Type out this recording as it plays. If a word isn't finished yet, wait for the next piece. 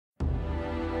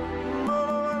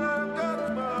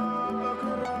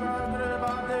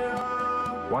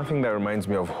One thing that reminds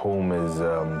me of home is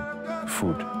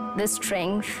food. The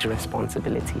strength. The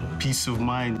responsibility. Peace of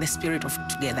mind. The spirit of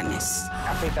togetherness.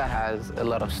 Africa has a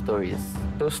lot of stories.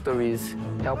 Those stories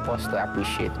help us to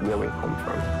appreciate where we come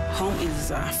from. Home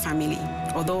is family,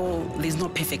 although there's no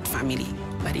perfect family,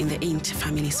 but in the end,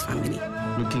 family is family.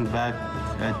 Looking back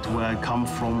at where I come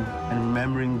from and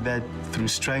remembering that through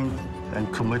strength and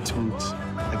commitment,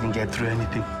 I can get through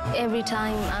anything. Every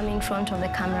time I'm in front of the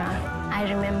camera, I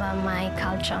remember my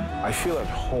culture. I feel at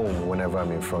home whenever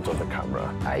I'm in front of the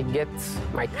camera. I get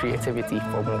my creativity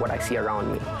from what I see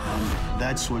around me.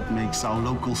 That's what makes our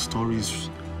local stories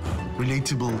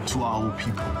relatable to our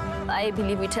people. I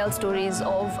believe we tell stories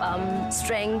of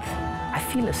strength. I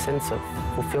feel a sense of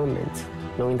fulfillment,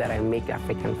 knowing that I make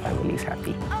African families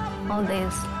happy. All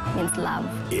this means love.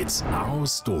 It's our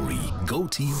story.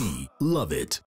 Gotv. Love it.